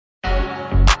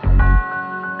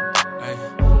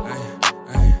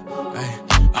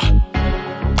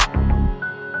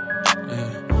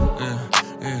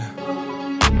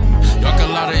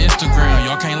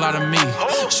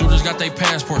brothers got their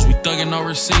passports, we thuggin'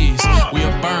 overseas.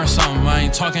 We'll burn something, I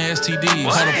ain't talking STDs.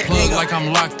 Hold a plug like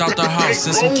I'm locked out the house,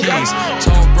 and some keys.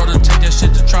 Told brother take that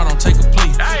shit to try, don't take a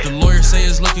plea. The lawyer say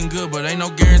it's looking good, but ain't no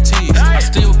guarantees. I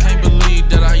still can't believe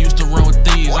that I used to run with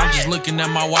thieves. I'm just looking at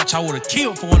my watch, I would've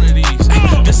killed for one of these.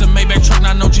 This a Maybach truck,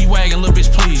 not no G-Wagon, little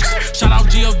bitch please. Shout out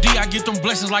G.O.D., I get them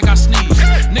blessings like I sneeze.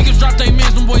 Niggas drop they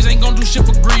mins, them boys ain't gon' do shit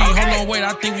but greed. Hold on, wait,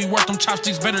 I think we work them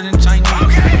chopsticks better than Chinese.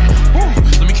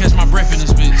 Let me catch my breath in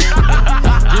this bitch.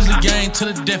 Grizzly gang to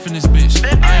the death in this bitch.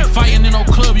 I ain't fighting in no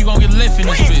club, you gon' get left in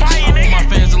this bitch. I want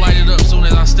my fans to light it up soon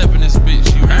as I step in this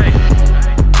bitch. You heard?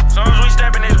 Soon as we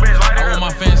step in this bitch, light it up. I want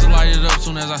my fans to light it up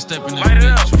soon as I step in this bitch. Light it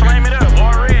up, flame it up,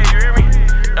 all red, you hear me?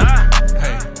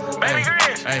 Hey, Baby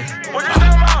Grizz, hey, what you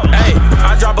talking about? Hey,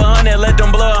 I drop 100, let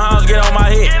them bloodhounds get on my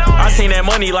head. I seen that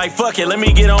money like fuck it, let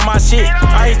me get on my shit.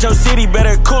 I hit your city,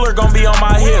 better cooler gon' be on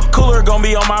my hip. Cooler gon'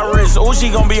 be on my wrist, ooh she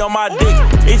gon' be on my dick.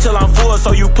 Eat till I'm full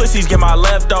so you pussies get my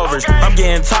leftovers. I'm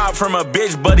getting top from a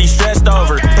bitch, but he stressed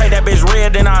over. Play that bitch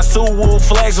red, then I sue Woo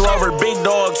flex over. Big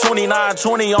dog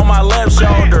 29-20 on my left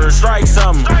shoulder. Strike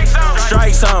something,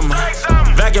 strike something.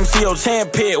 Vacuum seal 10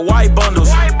 pit, white bundles.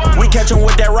 We catch 'em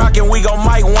with that rock and we gon'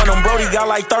 mic one 'em. Brody got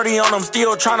like 30 on him,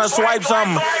 still tryna swipe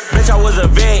something. Bitch, I was a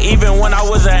vet even when I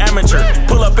was an amateur.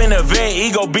 Pull up in the vet,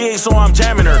 ego big, so I'm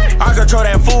jamming her. I control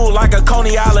that fool like a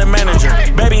Coney Island manager.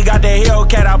 Baby got that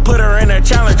Hellcat, I put her in a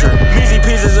Challenger. Measy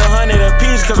pieces 100 a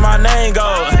piece, cause my name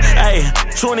goes. Hey,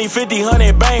 20, 50,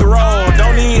 100 bankroll.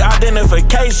 Don't need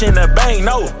identification to bank,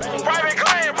 no. Private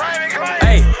client, private client.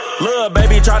 Hey, little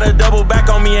baby try to double back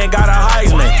on me and got a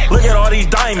Heisman. Look at all these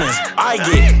diamonds I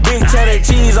get. Big cheddar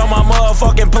cheese on my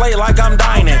motherfucking plate like I'm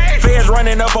dining. Feds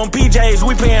running up on PJs,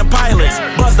 we paying pilots.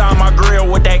 Bust down my grill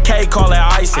with that K, call it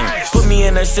icing. Put me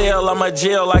in a cell, I'm a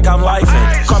jail like I'm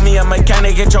lifing. Call me a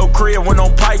mechanic at your crib with no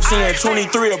pipes in.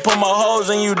 23 to put my hoes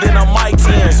in you, then a mic's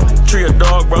in. Tree a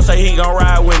dog, bro, say he gon'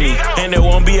 ride with me. And it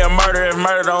won't be a murder if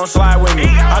murder don't slide with me.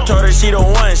 I told her she the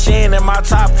one, she ain't in my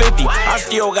top 50. I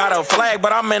still got a flag,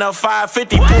 but I'm in a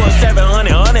 550. Pull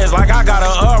 700 honest like I got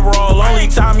a uproll. Only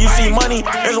time you see money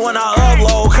is when I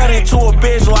upload. Cut into a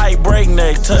bitch like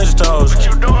breakneck touch toes. What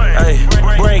you doing?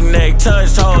 Hey, breakneck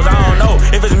touch toes. I don't know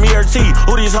if it's me or T,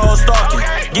 who these hoes stalking.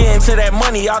 Getting to that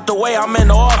money out the way, I'm in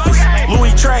the office.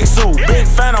 Louis tracksuit, big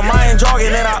phantom, I ain't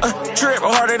jogging. And I trip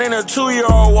harder than a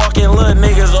 2-year-old walking. Little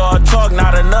niggas all talk,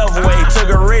 not enough weight. Took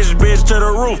a rich bitch to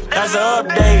the roof, that's an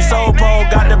update. Soul Pole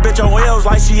got the bitch on wheels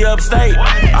like she upstate.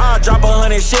 I'll drop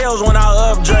 100 shells when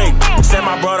I up Drake. Send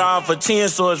my brother off for 10,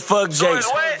 so it's fuck Jakes.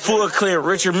 Full clip,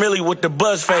 Richard Millie with the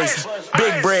buzz face.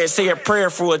 Big bread, say a prayer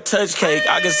for a touch cake.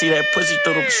 I can see that pussy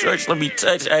through them shirts, let me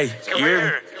touch, hey, you hear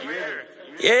me?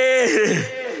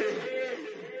 Yeah.